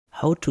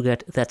How to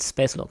get that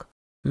space look?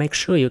 Make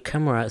sure your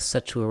camera is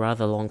set to a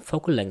rather long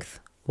focal length.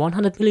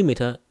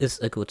 100mm is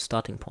a good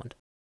starting point.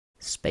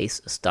 Space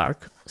is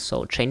dark,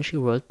 so change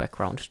your world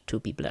background to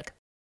be black.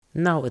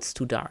 Now it's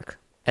too dark.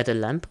 Add a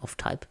lamp of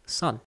type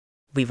sun.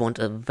 We want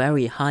a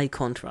very high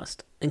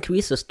contrast.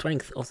 Increase the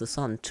strength of the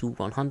sun to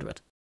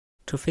 100.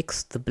 To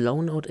fix the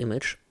blown out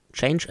image,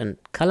 change in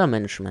color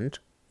management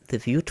the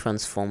view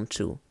transform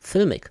to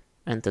filmic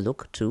and the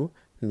look to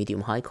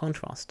medium high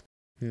contrast.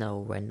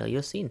 Now render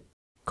your scene.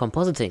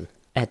 Compositing.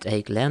 Add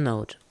a glare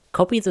node.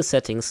 Copy the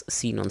settings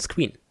seen on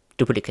screen.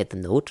 Duplicate the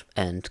node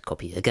and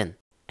copy again.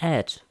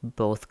 Add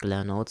both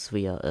glare nodes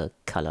via a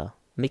color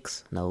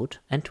mix node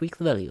and tweak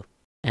the value.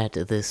 Add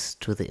this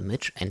to the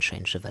image and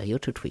change the value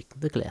to tweak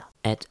the glare.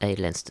 Add a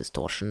lens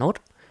distortion node.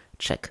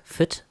 Check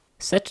fit.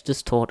 Set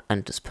distort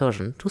and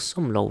dispersion to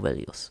some low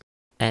values.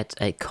 Add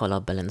a color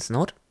balance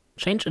node.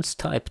 Change its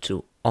type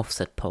to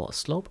offset power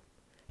slope.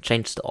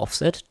 Change the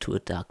offset to a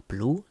dark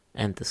blue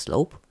and the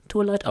slope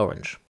to a light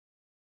orange.